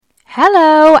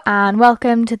Hello and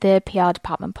welcome to the PR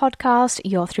Department podcast.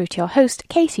 You're through to your host,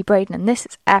 Casey Braden, and this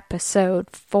is episode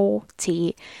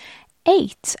 48.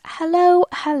 Hello.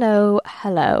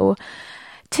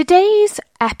 Today's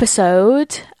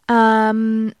episode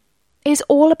is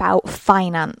all about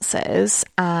finances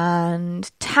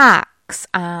and tax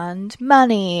and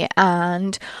money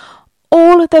and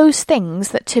all of those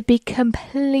things that, to be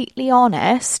completely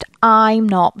honest, I'm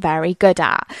not very good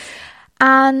at.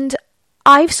 And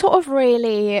I've sort of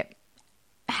really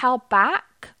held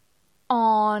back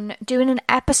on doing an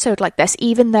episode like this,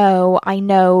 even though I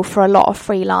know for a lot of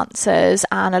freelancers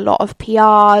and a lot of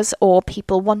PRs or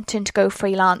people wanting to go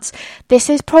freelance,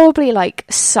 this is probably like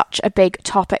such a big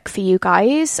topic for you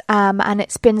guys. And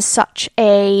it's been such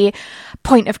a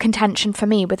point of contention for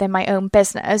me within my own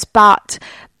business. But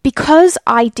because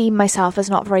I deem myself as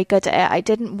not very good at it, I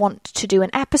didn't want to do an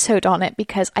episode on it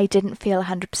because I didn't feel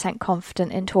 100%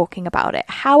 confident in talking about it.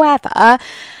 However,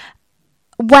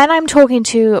 when I'm talking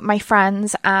to my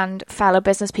friends and fellow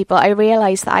business people, I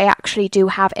realise that I actually do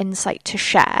have insight to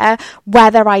share,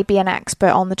 whether I be an expert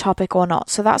on the topic or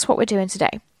not. So that's what we're doing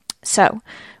today. So,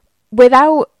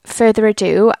 without further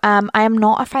ado, I am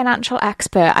not a financial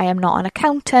expert. I am not an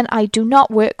accountant. I do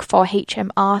not work for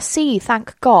HMRC,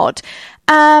 thank God.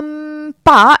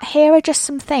 But here are just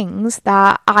some things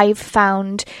that I've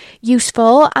found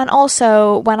useful. And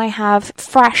also when I have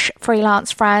fresh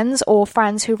freelance friends or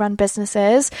friends who run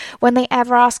businesses, when they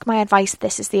ever ask my advice,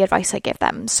 this is the advice I give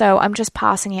them. So I'm just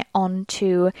passing it on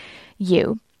to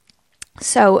you.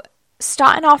 So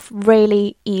starting off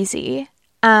really easy,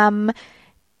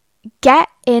 get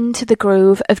into the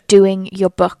groove of doing your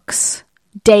books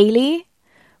daily,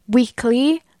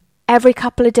 weekly, every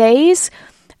couple of days.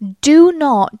 Do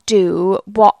not do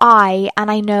what I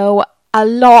know a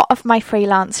lot of my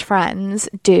freelance friends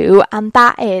do, and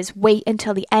that is wait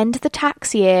until the end of the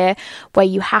tax year where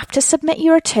you have to submit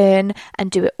your return and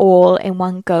do it all in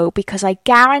one go, because I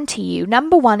guarantee you,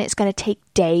 number one, it's going to take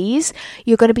days.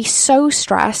 You're going to be so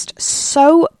stressed,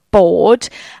 so bored,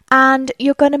 and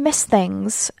you're going to miss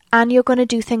things and you're going to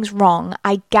do things wrong.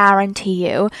 I guarantee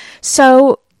you.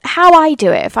 So how I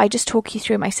do it, if I just talk you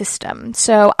through my system.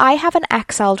 So I have an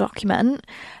Excel document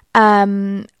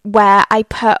where I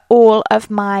put all of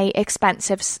my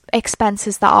expenses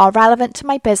that are relevant to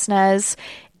my business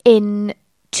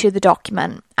into the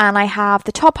document. And I have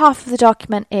the top half of the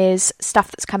document is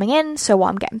stuff that's coming in, so what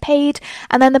I'm getting paid.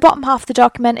 And then the bottom half of the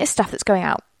document is stuff that's going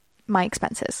out, my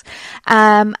expenses.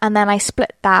 And then I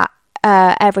split that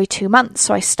every 2 months.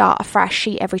 So I start a fresh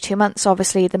sheet every 2 months.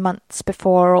 Obviously the months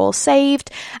before are all saved,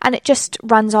 and it just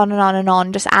runs on and on and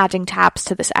on, just adding tabs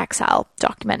to this Excel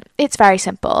document. It's very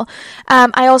simple.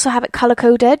 I also have it color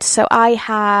coded. So I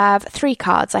have 3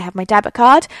 cards. I have my debit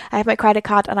card, I have my credit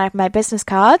card, and I have my business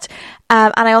card.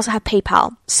 And I also have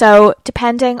PayPal. So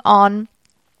depending on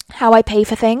how I pay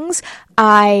for things,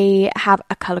 I have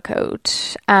a colour code.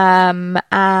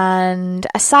 And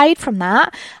aside from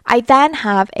that, I then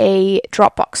have a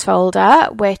Dropbox folder,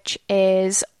 which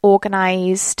is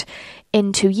organised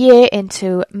into year,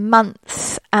 into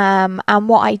month. And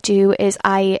what I do is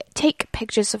I take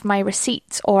pictures of my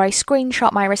receipts, or I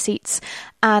screenshot my receipts,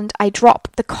 and I drop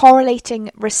the correlating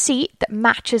receipt that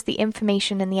matches the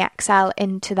information in the Excel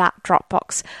into that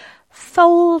Dropbox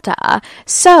folder.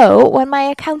 So when my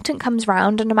accountant comes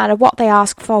round, and no matter what they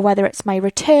ask for, whether it's my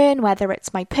return, whether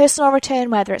it's my personal return,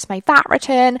 whether it's my VAT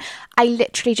return, I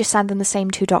literally just send them the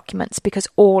same 2 documents because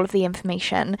all of the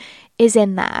information is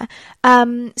in there.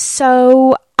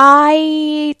 So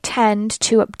I tend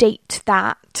to update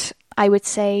that, I would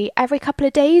say, every couple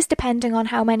of days, depending on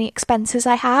how many expenses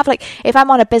I have. Like if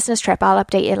I'm on a business trip, I'll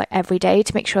update it like every day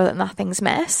to make sure that nothing's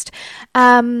missed.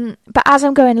 But as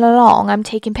I'm going along, I'm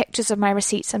taking pictures of my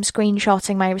receipts, I'm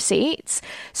screenshotting my receipts.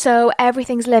 So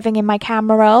everything's living in my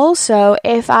camera roll. So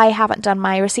if I haven't done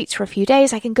my receipts for a few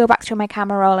days, I can go back through my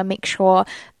camera roll and make sure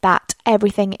that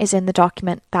everything is in the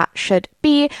document that should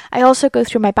be. I also go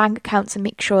through my bank accounts and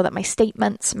make sure that my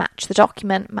statements match the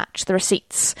document, match the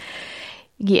receipts.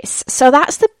 Yes, so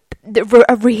that's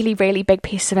a really, really big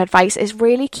piece of advice, is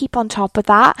really keep on top of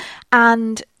that.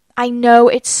 And I know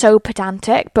it's so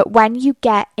pedantic, but when you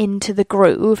get into the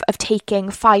groove of taking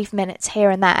 5 minutes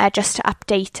here and there just to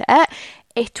update it,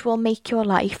 it will make your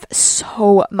life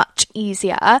so much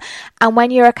easier. And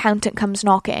when your accountant comes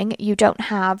knocking, you don't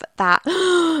have that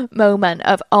moment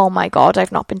of, oh my God,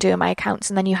 I've not been doing my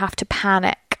accounts, and then you have to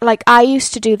panic Like, I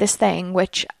used to do this thing,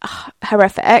 which,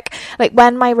 horrific. Like,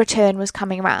 when my return was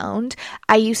coming around,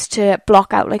 I used to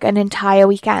block out, like, an entire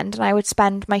weekend, and I would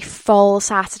spend my full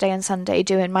Saturday and Sunday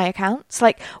doing my accounts.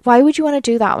 Like, why would you want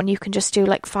to do that when you can just do,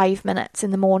 like, 5 minutes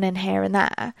in the morning here and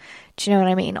there? Do you know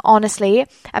what I mean? Honestly.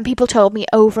 And people told me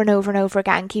over and over and over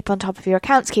again, keep on top of your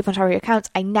accounts, keep on top of your accounts.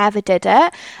 I never did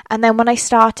it. And then when I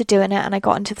started doing it and I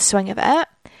got into the swing of it,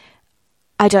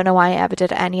 I don't know why I ever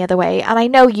did it any other way. And I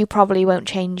know you probably won't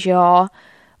change your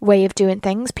way of doing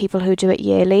things, people who do it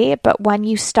yearly. But when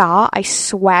you start, I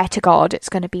swear to God, it's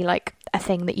going to be like a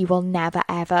thing that you will never,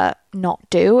 ever not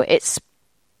do. It's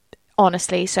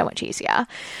honestly so much easier.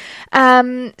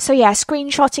 So yeah,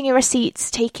 screenshotting your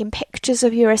receipts, taking pictures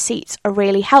of your receipts are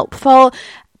really helpful.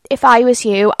 If I was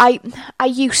you, I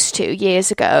used to,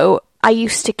 years ago, I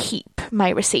used to keep my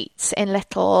receipts in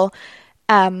little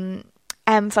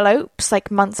envelopes,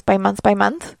 like month by month by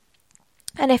month.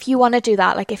 And if you want to do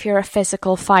that, like if you're a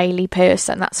physical filey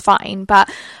person, that's fine. But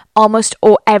almost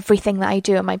everything that I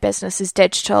do in my business is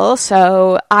digital.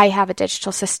 So I have a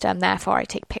digital system, therefore I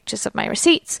take pictures of my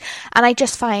receipts. And I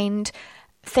just find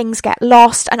things get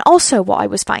lost. And also what I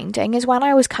was finding is when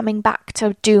I was coming back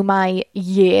to do my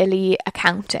yearly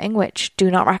accounting, which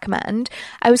do not recommend,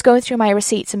 I was going through my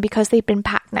receipts, and because they'd been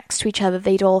packed next to each other,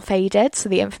 they'd all faded. So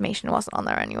the information wasn't on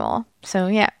there anymore. So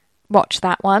yeah, watch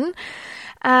that one.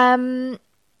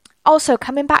 Also,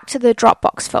 coming back to the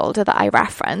Dropbox folder that I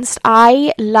referenced,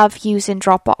 I love using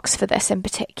Dropbox for this in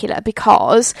particular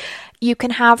because you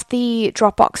can have the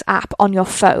Dropbox app on your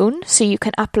phone, so you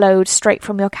can upload straight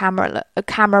from your camera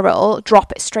roll,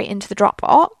 drop it straight into the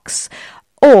Dropbox,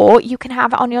 or you can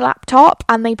have it on your laptop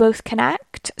and they both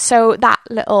connect. So that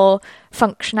little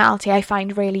functionality I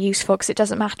find really useful, because it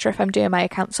doesn't matter if I'm doing my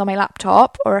accounts on my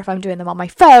laptop or if I'm doing them on my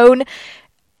phone.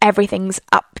 Everything's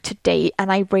up to date,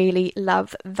 and I really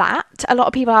love that. A lot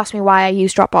of people ask me why I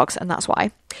use Dropbox, and that's why.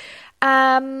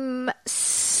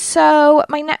 So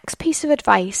my next piece of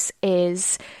advice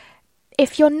is,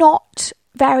 if you're not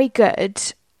very good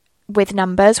with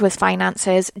numbers, with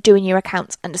finances, doing your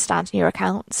accounts, understanding your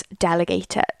accounts,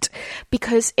 delegate it,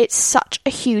 because it's such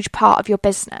a huge part of your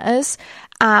business,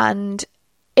 and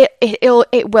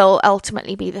it will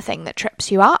ultimately be the thing that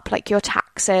trips you up, like your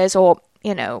taxes, or,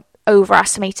 you know,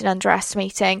 overestimating,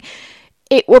 underestimating.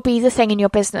 It will be the thing in your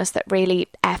business that really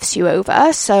F's you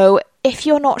over. So if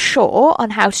you're not sure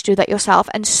on how to do that yourself,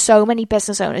 and so many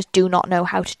business owners do not know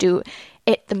how to do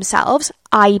it themselves,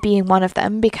 I being one of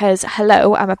them, because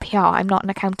hello, I'm a PR, I'm not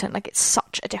an accountant. Like, it's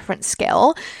such a different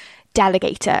skill.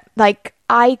 Delegate it. Like,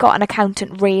 I got an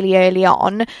accountant really early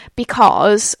on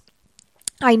because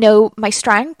I know my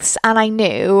strengths, and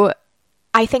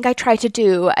I think I tried to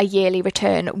do a yearly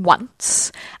return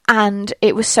once, and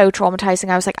it was so traumatizing.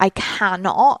 I was like, I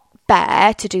cannot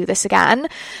bear to do this again.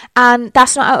 And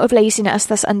that's not out of laziness,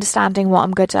 that's understanding what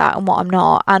I'm good at and what I'm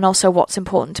not, and also what's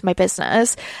important to my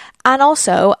business. And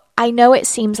also, I know it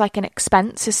seems like an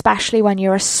expense, especially when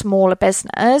you're a smaller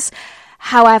business.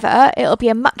 However, it'll be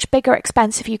a much bigger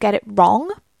expense if you get it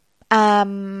wrong.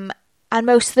 And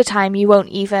most of the time you won't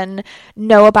even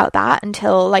know about that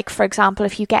until, like, for example,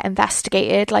 if you get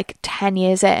investigated like 10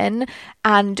 years in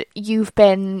and you've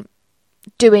been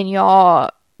doing your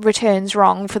returns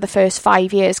wrong for the first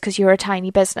 5 years because you're a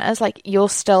tiny business, like, you'll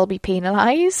still be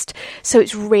penalised. So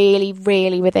it's really,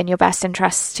 really within your best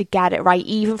interests to get it right,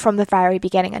 even from the very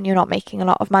beginning, and you're not making a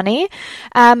lot of money.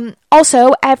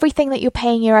 Also, everything that you're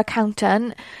paying your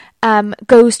accountant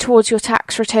goes towards your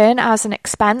tax return as an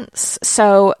expense.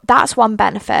 So that's one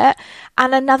benefit.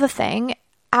 And another thing,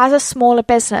 as a smaller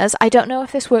business, I don't know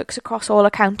if this works across all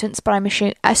accountants, but I'm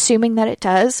assuming that it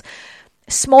does.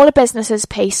 Smaller businesses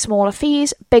pay smaller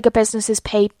fees, bigger businesses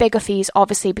pay bigger fees,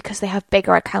 obviously, because they have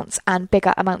bigger accounts and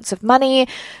bigger amounts of money.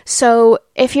 So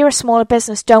if you're a smaller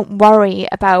business, don't worry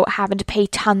about having to pay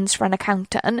tons for an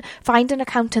accountant. Find an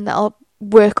accountant that'll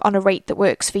work on a rate that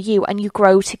works for you, and you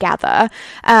grow together.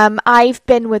 I've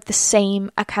been with the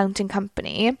same accounting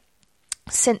company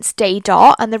since day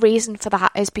dot, and the reason for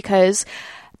that is because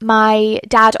my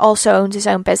dad also owns his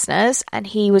own business, and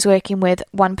he was working with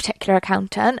one particular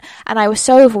accountant, and I was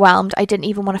so overwhelmed I didn't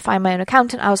even want to find my own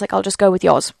accountant. I was like, I'll just go with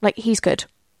yours. Like, he's good.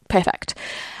 Perfect.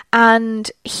 And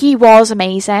he was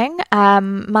amazing.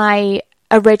 My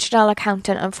original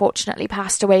accountant unfortunately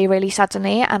passed away really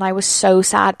suddenly, and I was so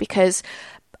sad, because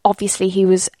obviously he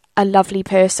was a lovely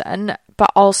person,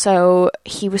 but also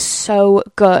he was so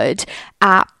good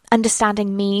at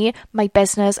understanding me, my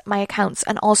business, my accounts,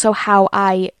 and also how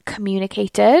I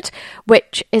communicated,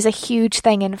 which is a huge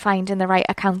thing in finding the right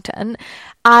accountant.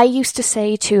 I used to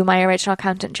say to my original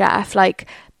accountant, Jeff, like,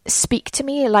 speak to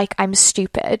me like I'm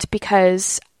stupid,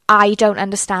 because I don't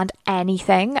understand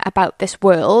anything about this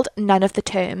world, none of the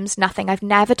terms, nothing. I've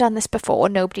never done this before.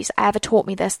 Nobody's ever taught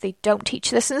me this. They don't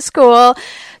teach this in school.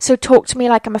 So talk to me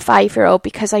like I'm a 5-year-old,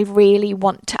 because I really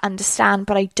want to understand,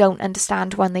 but I don't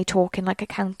understand when they talk in like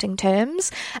accounting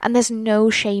terms. And there's no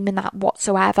shame in that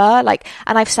whatsoever. Like,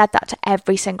 and I've said that to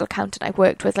every single accountant I've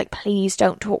worked with, like, please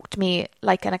don't talk to me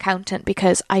like an accountant,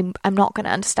 because I'm not going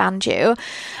to understand you.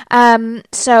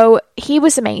 So he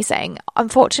was amazing.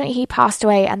 Unfortunately, he passed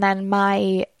away, and then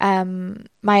my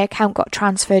account got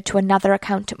transferred to another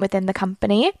accountant within the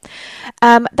company.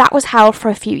 That was hell for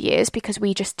a few years because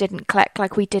we just didn't click,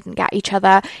 like we didn't get each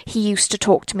other. He used to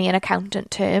talk to me in accountant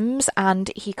terms,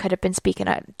 and he could have been speaking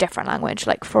a different language,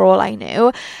 like for all I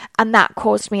knew. And that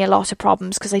caused me a lot of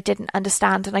problems because I didn't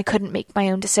understand, and I couldn't make my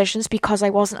own decisions because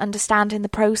I wasn't understanding the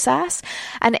process.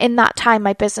 And in that time,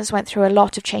 my business went through a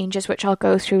lot of changes, which I'll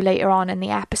go through later on in the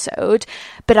episode.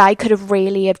 But I could have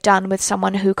really have done with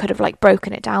someone who could have like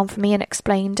broken it down for me and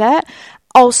explained it.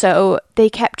 Also, they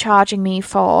kept charging me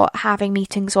for having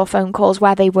meetings or phone calls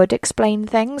where they would explain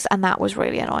things, and that was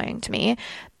really annoying to me.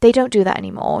 They don't do that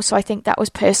anymore, so I think that was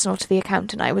personal to the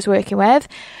accountant I was working with.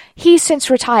 He's since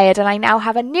retired, and I now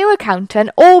have a new accountant,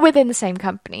 all within the same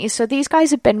company. So these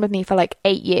guys have been with me for like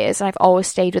 8 years, and I've always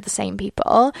stayed with the same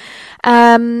people.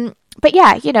 But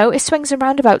yeah, you know, it swings and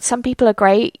roundabouts. Some people are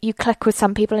great. You click with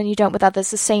some people and you don't with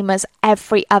others, the same as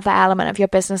every other element of your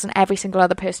business and every single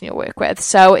other person you work with.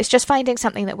 So it's just finding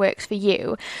something that works for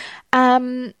you.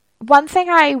 One thing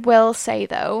I will say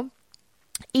though,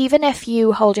 even if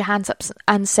you hold your hands up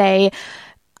and say,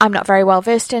 I'm not very well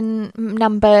versed in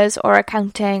numbers or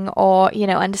accounting or, you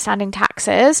know, understanding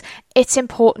taxes, it's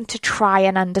important to try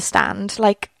and understand.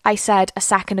 Like I said a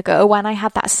second ago, when I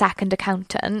had that second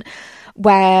accountant,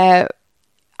 where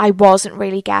I wasn't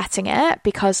really getting it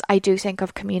because I do think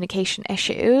of communication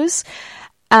issues,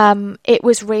 it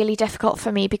was really difficult for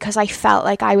me because I felt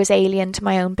like I was alien to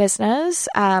my own business.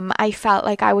 I felt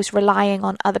like I was relying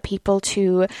on other people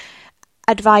to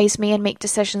advise me and make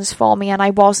decisions for me, and I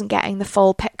wasn't getting the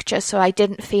full picture, so I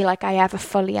didn't feel like I ever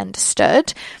fully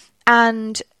understood.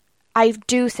 And I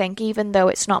do think, even though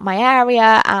it's not my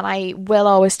area and I will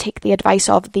always take the advice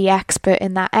of the expert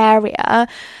in that area,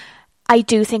 I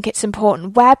do think it's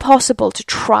important, where possible, to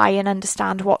try and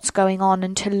understand what's going on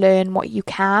and to learn what you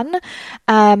can.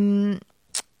 I,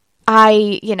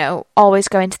 you know, always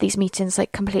go into these meetings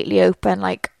like completely open,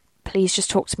 like, please just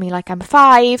talk to me like I'm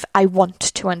 5. I want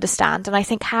to understand. And I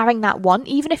think having that want,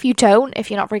 even if you don't,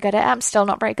 if you're not very good at it, I'm still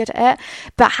not very good at it,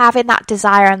 but having that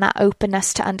desire and that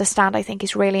openness to understand, I think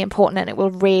is really important, and it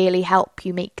will really help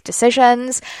you make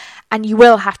decisions. And you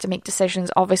will have to make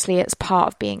decisions. Obviously, it's part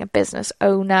of being a business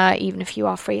owner. Even if you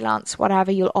are freelance,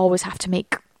 whatever, you'll always have to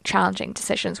make challenging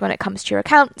decisions when it comes to your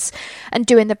accounts and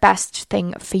doing the best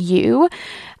thing for you.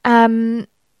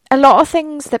 A lot of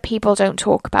things that people don't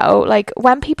talk about, like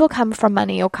when people come from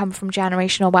money or come from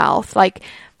generational wealth, like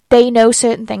they know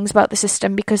certain things about the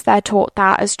system because they're taught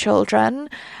that as children.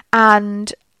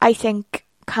 And I think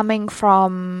coming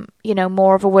from, you know,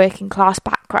 more of a working class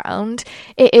background,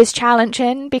 it is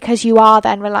challenging because you are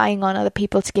then relying on other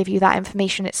people to give you that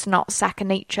information. It's not second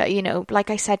nature, you know, like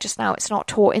I said just now, it's not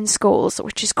taught in schools,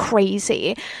 which is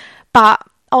crazy. But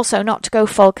also, not to go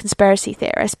full conspiracy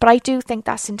theorist, but I do think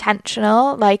that's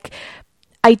intentional. Like,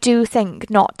 I do think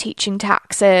not teaching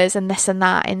taxes and this and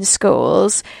that in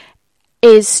schools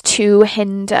is to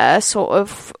hinder sort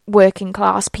of working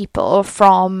class people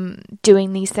from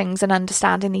doing these things and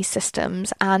understanding these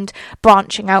systems and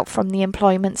branching out from the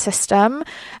employment system.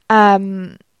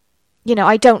 You know,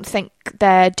 I don't think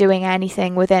they're doing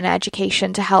anything within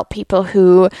education to help people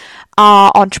who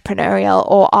are entrepreneurial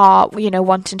or are, you know,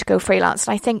 wanting to go freelance.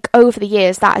 And I think over the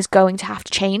years that is going to have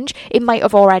to change. It might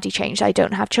have already changed. I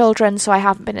don't have children, so I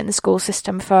haven't been in the school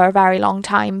system for a very long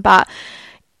time. But,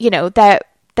 you know,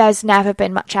 there's never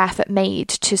been much effort made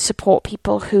to support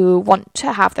people who want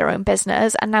to have their own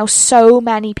business. And now so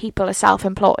many people are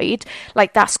self-employed.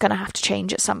 Like, that's going to have to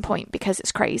change at some point because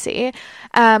it's crazy.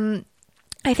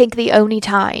 I think the only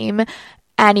time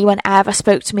anyone ever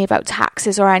spoke to me about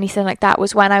taxes or anything like that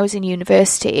was when I was in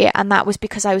university, and that was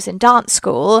because I was in dance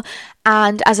school,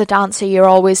 and as a dancer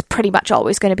you're pretty much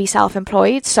always going to be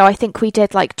self-employed. So I think we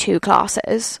did like 2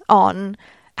 classes on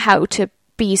how to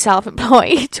be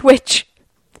self-employed, which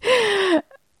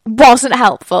wasn't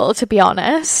helpful, to be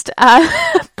honest.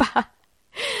 But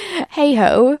hey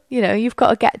ho, you know, you've got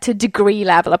to get to degree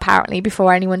level apparently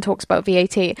before anyone talks about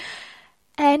VAT.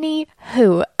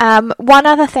 Anywho, one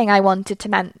other thing I wanted to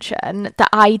mention that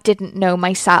I didn't know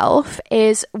myself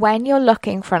is when you're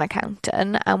looking for an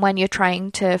accountant and when you're trying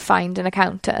to find an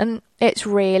accountant, It's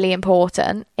really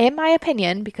important, in my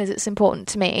opinion, because it's important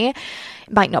to me.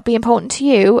 It might not be important to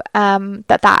you,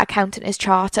 that accountant is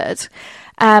chartered.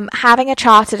 Having a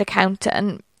chartered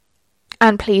accountant,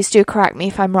 and please do correct me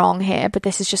if I'm wrong here, but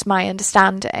this is just my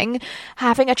understanding.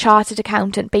 Having a chartered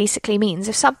accountant basically means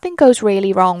if something goes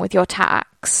really wrong with your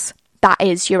tax, that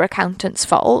is your accountant's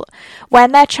fault.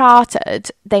 When they're chartered,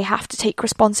 they have to take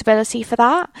responsibility for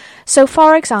that. So,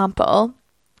 for example,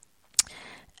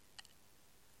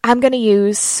 I'm going to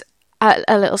use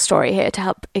a little story here to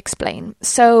help explain.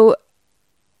 So,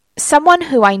 someone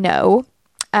who I know,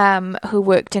 who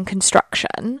worked in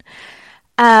construction,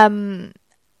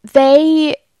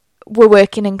 they were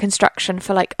working in construction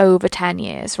for like over 10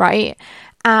 years, right?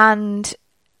 And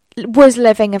was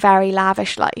living a very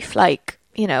lavish life, like,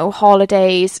 you know,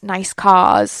 holidays, nice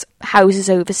cars, houses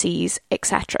overseas,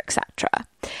 etc., etc.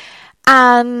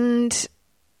 And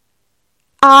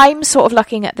I'm sort of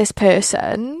looking at this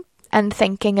person and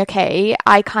thinking, okay,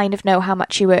 I kind of know how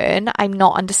much you earn. I'm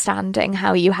not understanding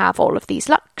how you have all of these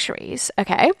luxuries,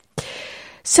 okay?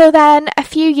 So then a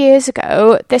few years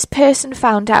ago, this person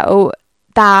found out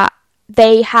that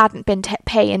they hadn't been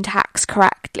paying tax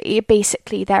correctly,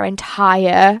 basically their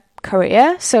entire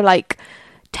career. So like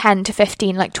 10 to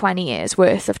 15, like 20 years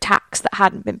worth of tax that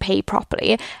hadn't been paid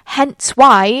properly. Hence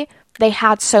why they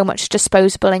had so much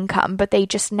disposable income, but they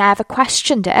just never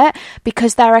questioned it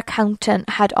because their accountant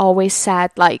had always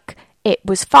said like it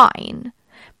was fine.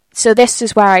 So this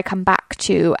is where I come back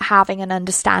to having an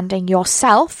understanding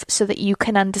yourself so that you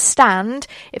can understand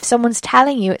if someone's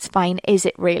telling you it's fine, is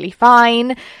it really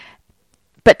fine?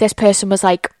 But this person was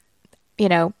like, you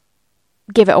know,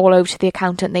 give it all over to the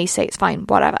accountant. They say it's fine,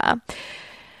 whatever.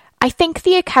 I think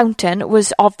the accountant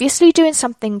was obviously doing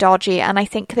something dodgy, and I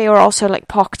think they were also like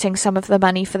pocketing some of the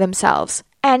money for themselves.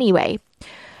 Anyway,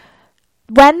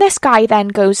 when this guy then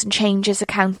goes and changes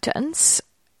accountants,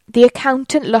 the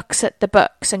accountant looks at the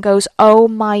books and goes, oh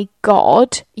my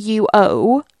God, you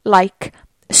owe like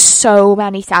so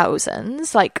many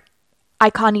thousands. Like, I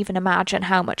can't even imagine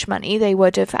how much money they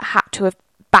would have had to have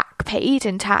back paid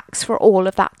in tax for all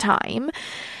of that time.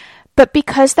 But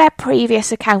because their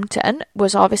previous accountant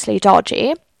was obviously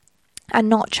dodgy and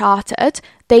not chartered,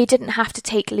 they didn't have to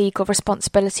take legal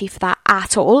responsibility for that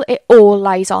at all. It all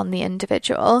lies on the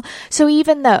individual. So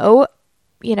even though,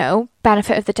 you know,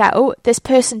 benefit of the doubt, this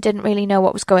person didn't really know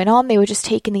what was going on. They were just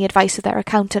taking the advice of their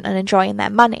accountant and enjoying their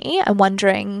money and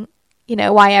wondering, you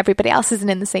know, why everybody else isn't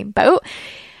in the same boat.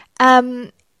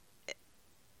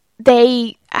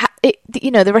 The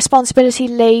responsibility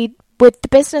laid with the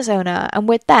business owner and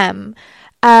with them.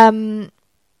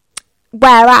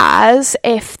 Whereas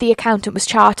if the accountant was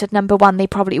chartered, number one, they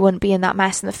probably wouldn't be in that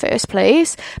mess in the first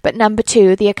place. But number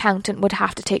two, the accountant would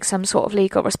have to take some sort of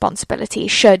legal responsibility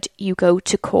should you go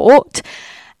to court.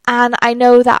 And I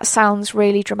know that sounds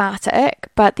really dramatic,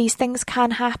 but these things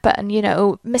can happen, you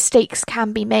know, mistakes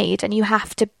can be made and you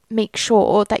have to make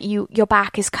sure that your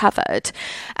back is covered.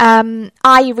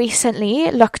 I recently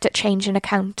looked at changing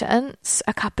accountants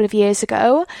a couple of years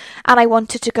ago, and I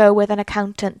wanted to go with an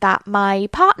accountant that my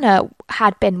partner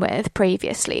had been with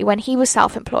previously when he was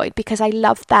self-employed, because I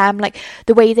loved them. Like,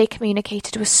 the way they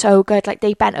communicated was so good. Like,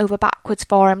 they bent over backwards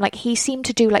for him. Like, he seemed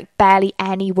to do like barely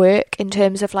any work in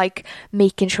terms of like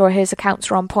making sure his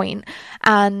accounts were on point,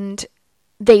 and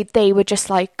they would just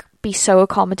like be so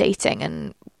accommodating,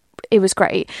 and it was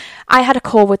great. I had a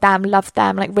call with them, loved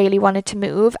them, like really wanted to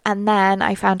move, and then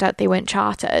I found out they weren't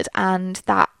chartered, and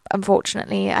that,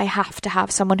 unfortunately, I have to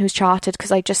have someone who's chartered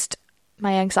because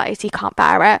my anxiety can't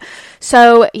bear it.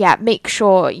 So yeah, make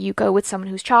sure you go with someone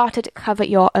who's chartered, cover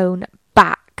your own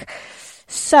back.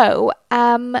 So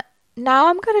now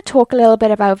I'm going to talk a little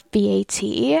bit about VAT.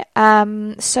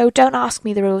 So don't ask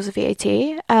me the rules of VAT.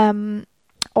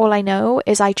 All I know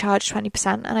is I charge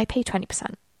 20% and I pay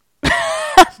 20%.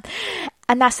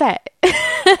 And that's it.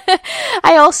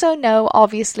 I also know,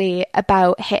 obviously,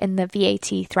 about hitting the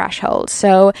VAT threshold.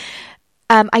 So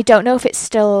I don't know if it's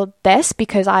still this,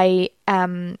 because I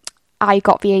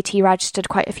got VAT registered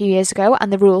quite a few years ago,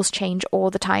 and the rules change all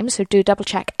the time. So do double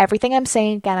check everything I'm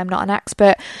saying. Again, I'm not an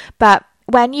expert, but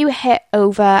when you hit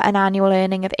over an annual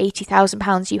earning of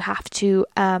 £80,000, you have to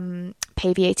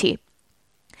pay VAT.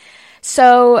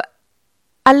 So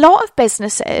a lot of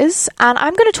businesses, and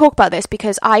I'm going to talk about this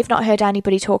because I've not heard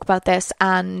anybody talk about this,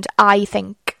 and I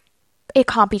think it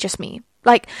can't be just me.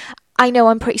 Like, I know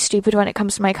I'm pretty stupid when it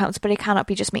comes to my accounts, but it cannot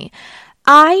be just me.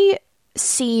 I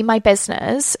see my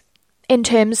business in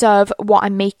terms of what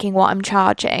I'm making, what I'm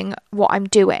charging, what I'm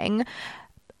doing,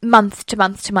 month to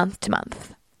month to month to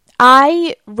month.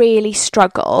 I really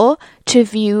struggle to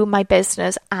view my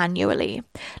business annually.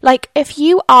 Like, if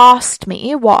you asked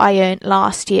me what I earned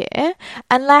last year,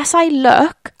 unless I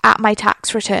look at my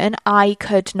tax return, I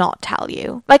could not tell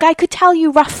you. Like, I could tell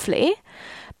you roughly,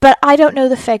 but I don't know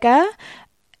the figure.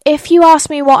 If you ask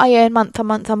me what I earn month on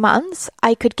month on month,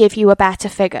 I could give you a better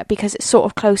figure because it's sort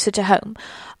of closer to home.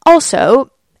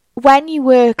 Also, when you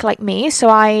work like me, so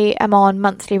I am on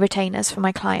monthly retainers for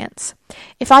my clients.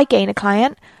 If I gain a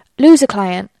client, lose a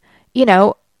client,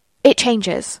 it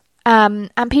changes.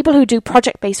 And people who do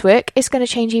project-based work, it's going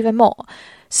to change even more.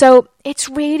 So it's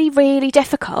really, really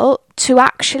difficult to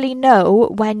actually know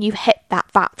when you hit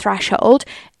that VAT threshold,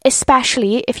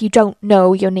 especially if you don't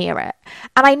know you're near it.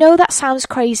 And I know that sounds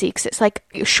crazy because it's like,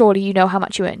 surely you know how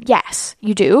much you earn. Yes,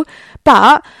 you do.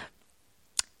 But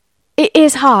it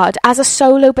is hard as a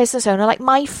solo business owner. Like,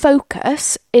 my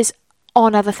focus is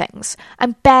on other things.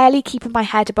 I'm barely keeping my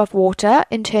head above water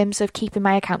in terms of keeping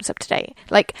my accounts up to date.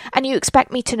 Like, and you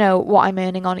expect me to know what I'm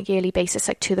earning on a yearly basis,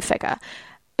 like to the figure.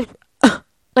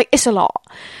 Like, it's a lot.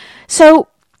 So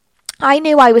I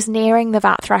knew I was nearing the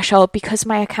VAT threshold because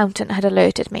my accountant had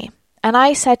alerted me. And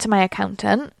I said to my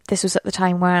accountant, this was at the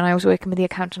time when I was working with the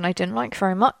accountant I didn't like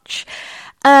very much,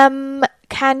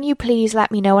 can you please let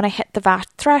me know when I hit the VAT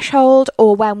threshold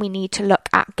or when we need to look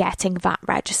at getting VAT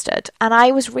registered? And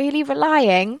I was really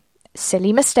relying,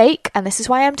 silly mistake, and this is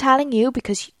why I'm telling you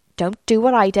because don't do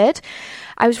what I did.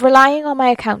 I was relying on my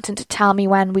accountant to tell me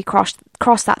when we crossed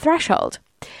that threshold.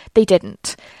 They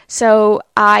didn't. So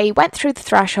I went through the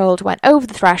threshold, went over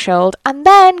the threshold, and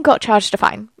then got charged a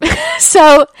fine.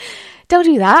 So don't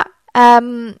do that.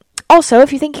 Also,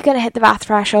 if you think you're going to hit the VAT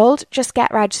threshold, just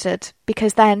get registered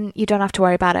because then you don't have to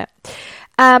worry about it.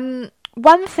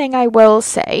 One thing I will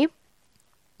say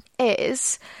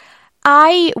is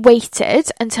I waited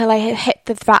until I hit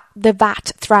the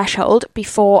VAT threshold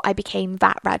before I became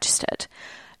VAT registered.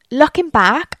 Looking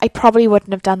back, I probably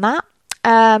wouldn't have done that.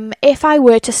 If I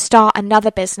were to start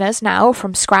another business now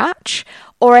from scratch,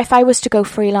 or if I was to go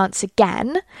freelance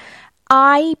again,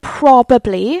 I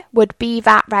probably would be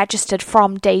VAT registered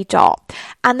from day dot.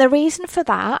 And the reason for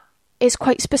that is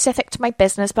quite specific to my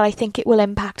business, but I think it will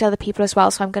impact other people as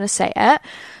well, so I'm going to say it.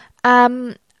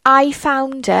 I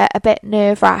found it a bit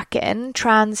nerve-wracking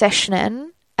transitioning,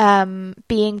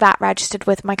 being VAT registered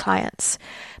with my clients.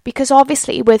 Because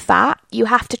obviously with that, you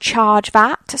have to charge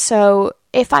VAT. So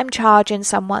if I'm charging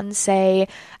someone, say,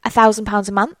 £1,000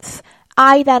 a month,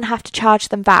 I then have to charge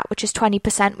them VAT, which is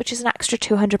 20%, which is an extra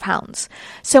 £200.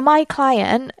 So my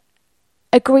client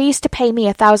agrees to pay me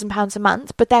 £1,000 a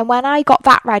month, but then when I got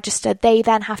VAT registered, they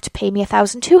then have to pay me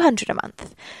 £1,200 a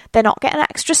month. They're not getting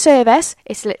extra service,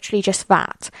 it's literally just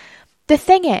VAT. The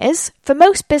thing is, for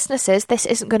most businesses, this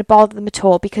isn't going to bother them at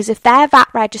all, because if they're VAT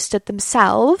registered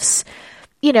themselves,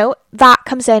 VAT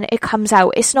comes in, it comes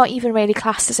out. It's not even really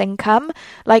classed as income.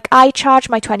 Like, I charge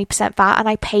my 20% VAT and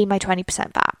I pay my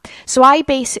 20% VAT. So I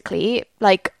basically,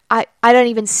 I don't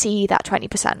even see that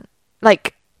 20%.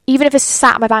 Like, even if it's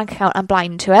sat in my bank account, I'm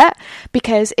blind to it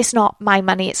because it's not my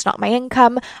money, it's not my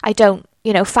income. I don't,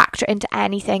 factor it into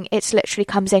anything. It's literally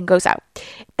comes in, goes out.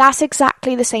 That's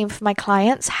exactly the same for my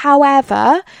clients.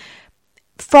 However,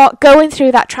 for going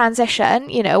through that transition,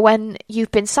 when you've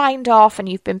been signed off and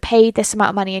you've been paid this amount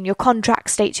of money and your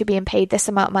contract states you're being paid this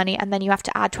amount of money and then you have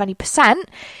to add 20%,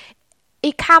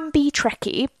 it can be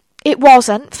tricky. It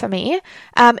wasn't for me.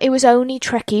 It was only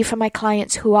tricky for my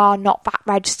clients who are not VAT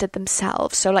registered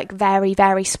themselves, so like very,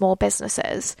 very small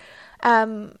businesses.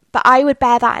 But I would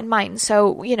bear that in mind.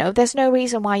 So, there's no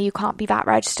reason why you can't be VAT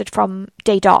registered from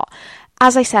day dot.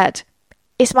 As I said,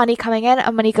 it's money coming in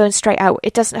and money going straight out.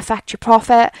 It doesn't affect your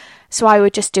profit, so I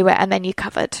would just do it and then you're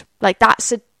covered. Like,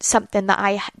 that's something that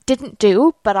I didn't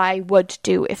do, but I would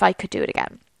do if I could do it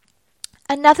again.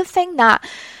 Another thing that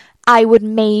I would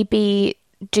maybe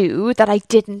do that I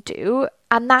didn't do,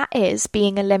 and that is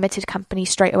being a limited company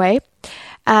straight away.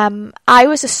 I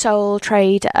was a sole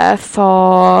trader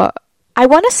for, I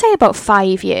want to say, about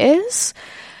 5 years.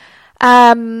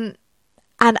 And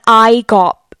I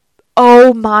got,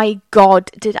 oh my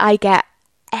God, did I get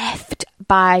effed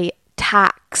by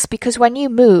tax, because when you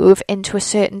move into a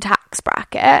certain tax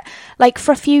bracket, like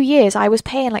for a few years I was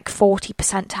paying like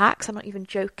 40% tax, I'm not even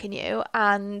joking you,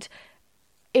 and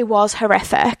it was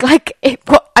horrific.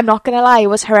 I'm not going to lie, it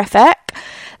was horrific.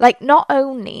 Like, not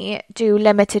only do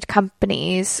limited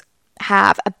companies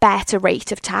have a better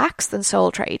rate of tax than sole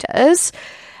traders,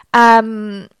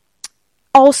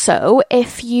 also,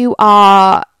 if you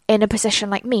are in a position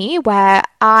like me where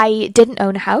I didn't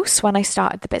own a house when I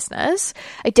started the business.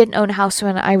 I didn't own a house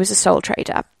when I was a sole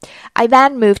trader. I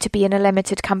then moved to be in a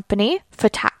limited company for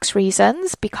tax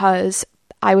reasons because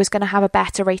I was going to have a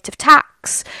better rate of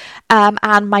tax,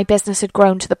 and my business had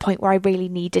grown to the point where I really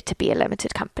needed to be a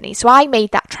limited company. So I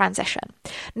made that transition,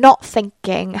 not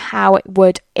thinking how it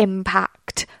would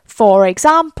impact, for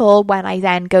example, when I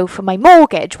then go for my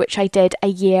mortgage, which I did a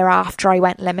year after I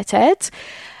went limited.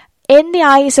 In the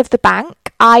eyes of the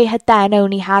bank, I had then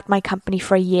only had my company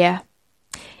for a year.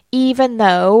 Even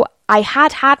though I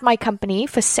had had my company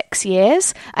for 6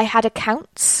 years, I had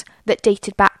accounts that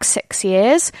dated back 6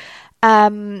 years.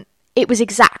 It was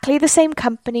exactly the same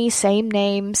company, same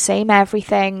name, same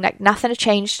everything, like nothing had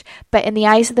changed. But in the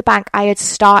eyes of the bank, I had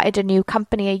started a new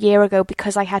company a year ago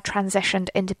because I had transitioned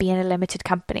into being a limited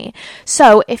company.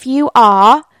 So if you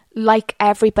are, like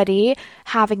everybody,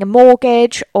 having a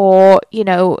mortgage or,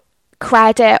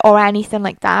 credit or anything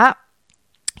like that,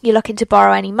 you're looking to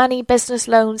borrow any money, business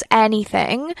loans,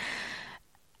 anything,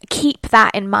 keep that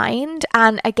in mind.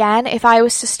 And again, if I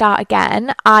was to start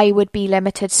again, I would be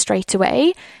limited straight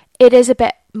away. It is a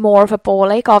bit more of a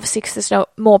ball ache, obviously, because there's no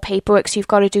more paperwork. So you've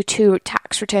got to do 2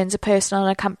 tax returns, a personal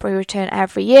and a company return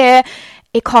every year.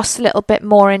 It costs a little bit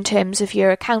more in terms of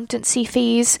your accountancy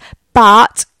fees,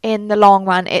 but in the long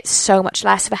run, it's so much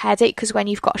less of a headache because when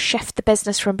you've got to shift the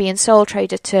business from being sole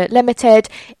trader to limited,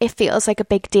 it feels like a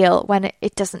big deal when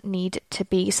it doesn't need to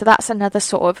be. So that's another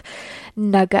sort of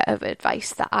nugget of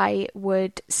advice that I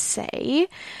would say.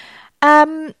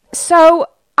 So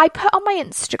I put on my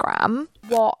Instagram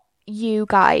what you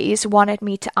guys wanted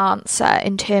me to answer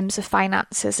in terms of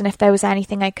finances and if there was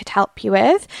anything I could help you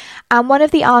with. And one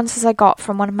of the answers I got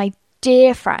from one of my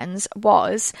dear friends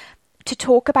was to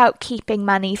talk about keeping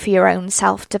money for your own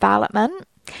self-development.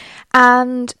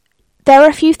 And there are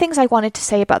a few things I wanted to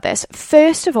say about this.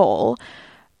 First of all,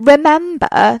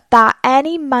 remember that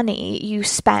any money you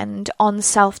spend on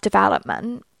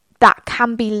self-development that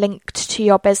can be linked to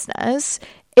your business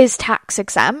is tax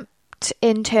exempt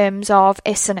in terms of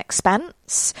it's an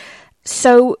expense.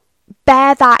 So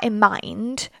bear that in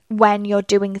mind when you're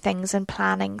doing things and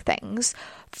planning things.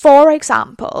 For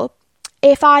example,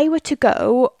 if I were to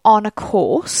go on a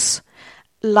course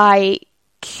like,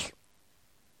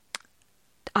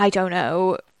 I don't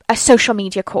know, a social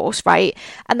media course, right?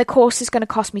 And the course is going to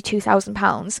cost me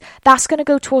 £2,000. That's going to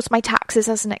go towards my taxes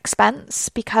as an expense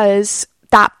because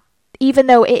that, even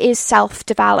though it is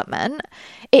self-development,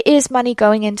 it is money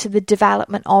going into the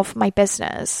development of my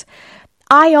business.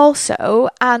 I also,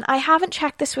 and I haven't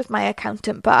checked this with my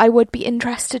accountant, but I would be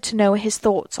interested to know his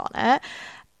thoughts on it.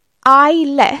 I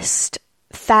list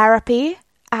therapy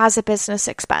as a business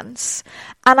expense.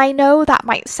 And I know that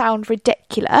might sound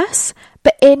ridiculous,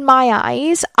 but in my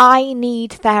eyes, I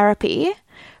need therapy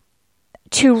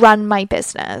to run my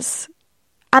business.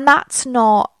 And that's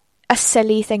not a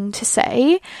silly thing to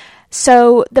say.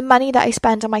 So the money that I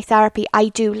spend on my therapy, I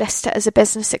do list it as a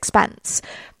business expense.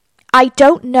 I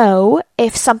don't know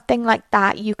if something like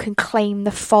that you can claim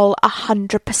the full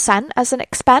 100% as an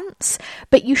expense,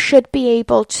 but you should be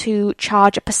able to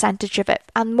charge a percentage of it.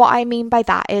 And what I mean by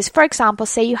that is, for example,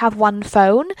 say you have one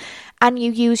phone and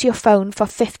you use your phone for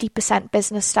 50%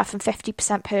 business stuff and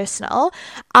 50% personal.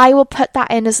 I will put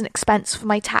that in as an expense for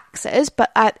my taxes,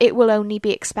 but it will only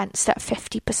be expensed at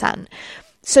 50%.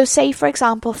 So say, for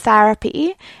example,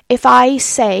 therapy, if I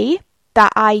say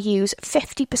that I use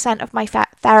 50% of my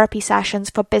therapy sessions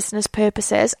for business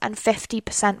purposes and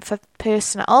 50% for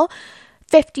personal,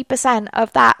 50%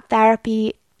 of that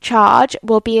therapy charge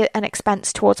will be an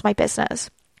expense towards my business.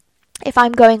 If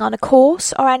I'm going on a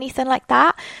course or anything like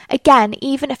that, again,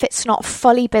 even if it's not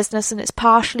fully business and it's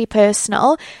partially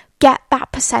personal, get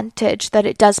that percentage that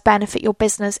it does benefit your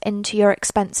business into your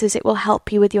expenses. It will help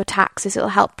you with your taxes. It will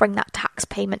help bring that tax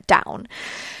payment down.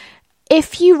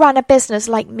 If you run a business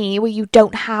like me where you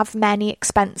don't have many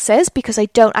expenses, because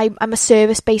I'm a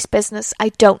service-based business, I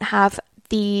don't have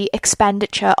the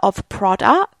expenditure of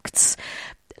products.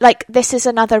 Like, this is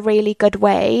another really good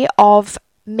way of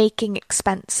making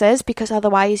expenses, because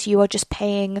otherwise you are just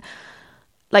paying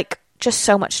like just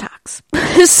so much tax.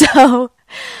 So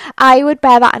I would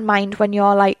bear that in mind when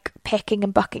you're like picking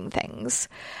and booking things.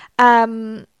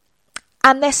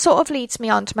 And this sort of leads me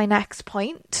on to my next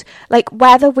point, like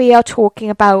whether we are talking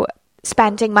about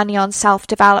spending money on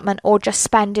self-development or just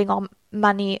spending on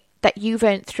money that you've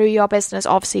earned through your business,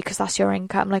 obviously, because that's your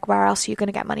income, like where else are you going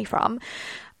to get money from,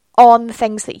 on the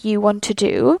things that you want to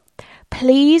do.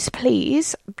 Please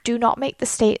do not make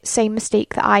the same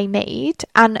mistake that I made.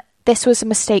 And this was a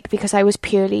mistake because I was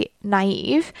purely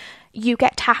naive. You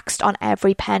get taxed on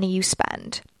every penny you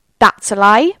spend. That's a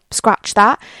lie. Scratch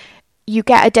that. You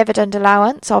get a dividend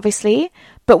allowance, obviously,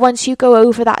 but once you go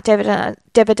over that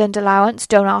dividend allowance,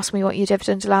 don't ask me what your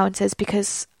dividend allowance is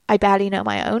because I barely know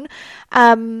my own.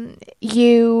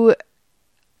 You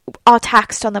are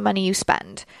taxed on the money you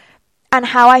spend. And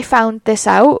how I found this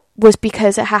out was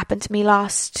because it happened to me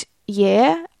last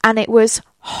year, and it was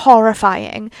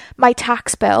horrifying. My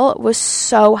tax bill was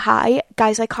so high.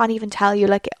 Guys, I can't even tell you,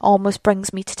 like, it almost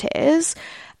brings me to tears.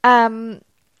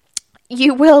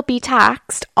 You will be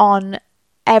taxed on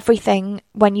everything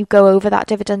when you go over that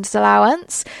dividends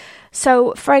allowance.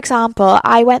 So, for example,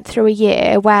 I went through a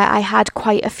year where I had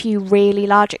quite a few really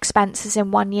large expenses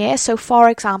in one year. So, for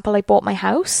example, I bought my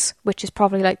house, which is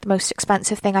probably like the most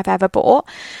expensive thing I've ever bought.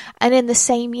 And in the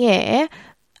same year,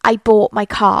 I bought my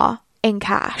car in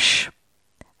cash.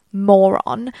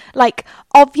 Moron. Like,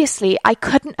 obviously I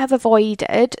couldn't have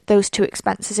avoided those two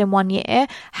expenses in one year.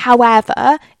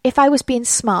 However, if I was being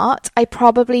smart, I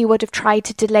probably would have tried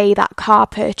to delay that car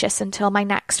purchase until my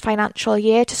next financial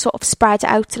year to sort of spread it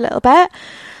out a little bit,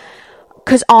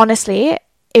 because honestly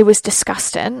it was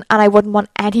disgusting and I wouldn't want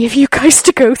any of you guys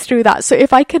to go through that. So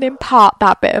if I can impart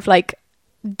that bit of like,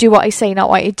 do what I say, not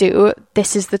what I do,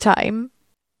 this is the time.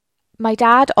 My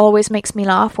dad always makes me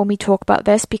laugh when we talk about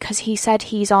this because he said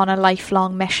he's on a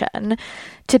lifelong mission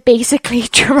to basically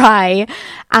try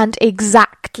and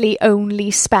exactly only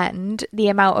spend the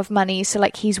amount of money. So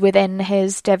like he's within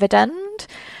his dividend.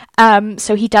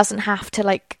 So he doesn't have to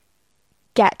like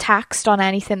get taxed on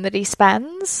anything that he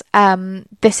spends.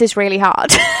 This is really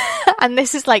hard. And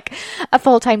this is like a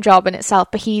full-time job in itself,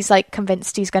 but he's like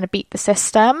convinced he's going to beat the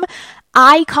system.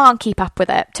 I can't keep up with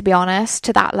it, to be honest,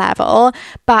 to that level,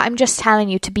 but I'm just telling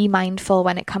you to be mindful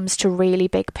when it comes to really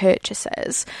big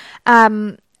purchases.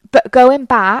 But going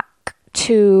back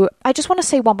to, I just want to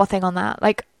say one more thing on that.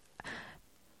 Like,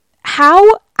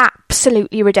 how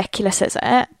absolutely ridiculous is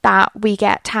it that we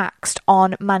get taxed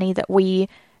on money that we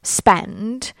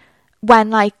spend when,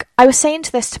 like, I was saying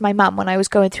this to my mum when I was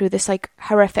going through this, like,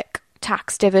 horrific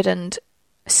tax dividend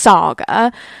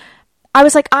saga. I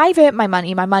was like, I've earned my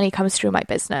money comes through my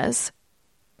business.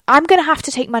 I'm going to have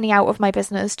to take money out of my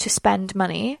business to spend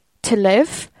money, to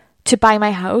live, to buy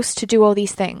my house, to do all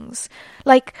these things.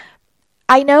 Like,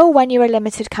 I know when you're a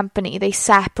limited company, they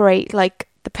separate, like,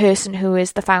 the person who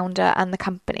is the founder and the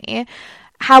company.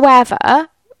 However,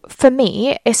 for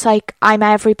me, it's like, I'm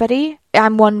everybody.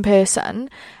 I'm one person.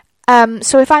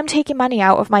 So if I'm taking money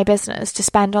out of my business to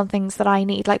spend on things that I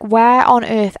need, like, where on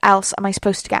earth else am I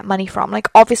supposed to get money from? Like,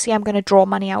 obviously I'm going to draw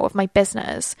money out of my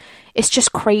business. It's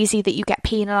just crazy that you get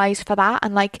penalised for that.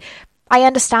 And, like, I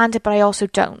understand it, but I also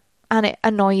don't. And it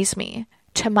annoys me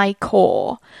to my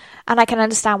core. And I can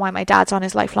understand why my dad's on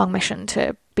his lifelong mission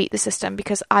to beat the system,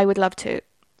 because I would love to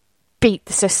beat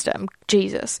the system.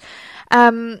 Jesus.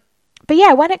 But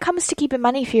yeah, when it comes to keeping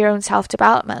money for your own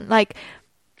self-development, like,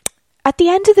 at the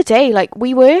end of the day, like,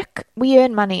 we work, we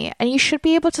earn money, and you should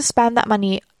be able to spend that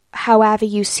money however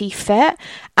you see fit.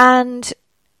 And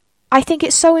I think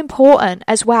it's so important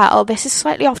as well, this is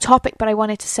slightly off topic, but I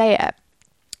wanted to say it,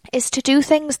 is to do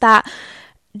things that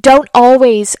don't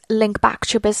always link back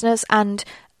to your business and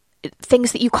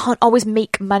things that you can't always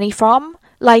make money from.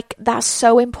 Like, that's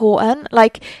so important.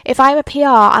 Like, if I'm a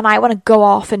PR and I want to go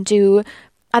off and do,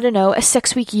 I don't know, a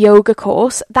 6-week yoga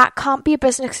course, that can't be a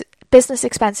business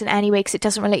expense in any way because it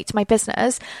doesn't relate to my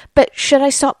business. But should I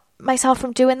stop myself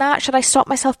from doing that? Should I stop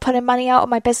myself putting money out of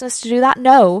my business to do that?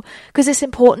 No, because it's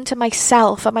important to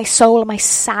myself and my soul and my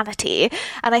sanity.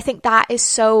 And I think that is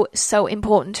so, so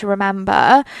important to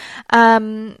remember.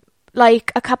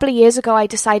 Like, a couple of years ago, I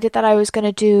decided that I was going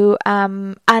to do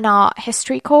an art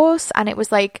history course, and it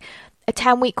was like a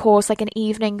 10-week course, like an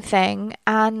evening thing.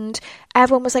 And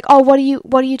everyone was like, oh, what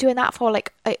are you doing that for?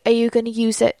 Like, are you going to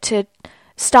use it to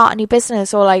start a new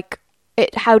business, or like,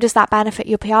 how does that benefit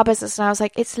your PR business? And I was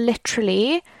like, it's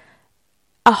literally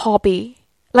a hobby.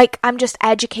 Like, I'm just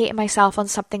educating myself on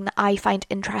something that I find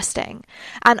interesting.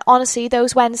 And honestly,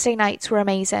 those Wednesday nights were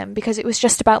amazing because it was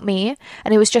just about me,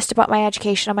 and it was just about my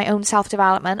education and my own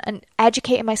self-development and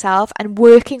educating myself and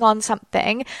working on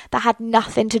something that had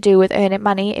nothing to do with earning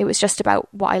money. It was just about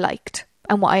what I liked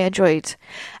and what I enjoyed.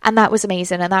 And that was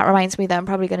amazing. And that reminds me that I'm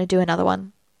probably going to do another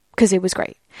one because it was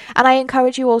great. And I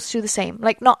encourage you all to do the same.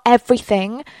 Like, not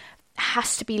everything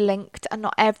has to be linked, and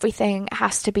not everything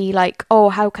has to be like, oh,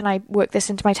 how can I work this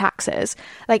into my taxes?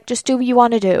 Like, just do what you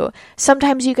want to do.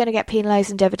 Sometimes you're going to get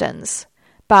penalised in dividends,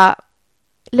 but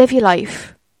live your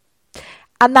life.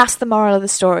 And that's the moral of the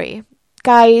story.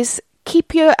 Guys,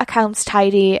 keep your accounts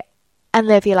tidy and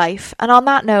live your life. And on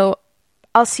that note,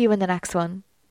 I'll see you in the next one.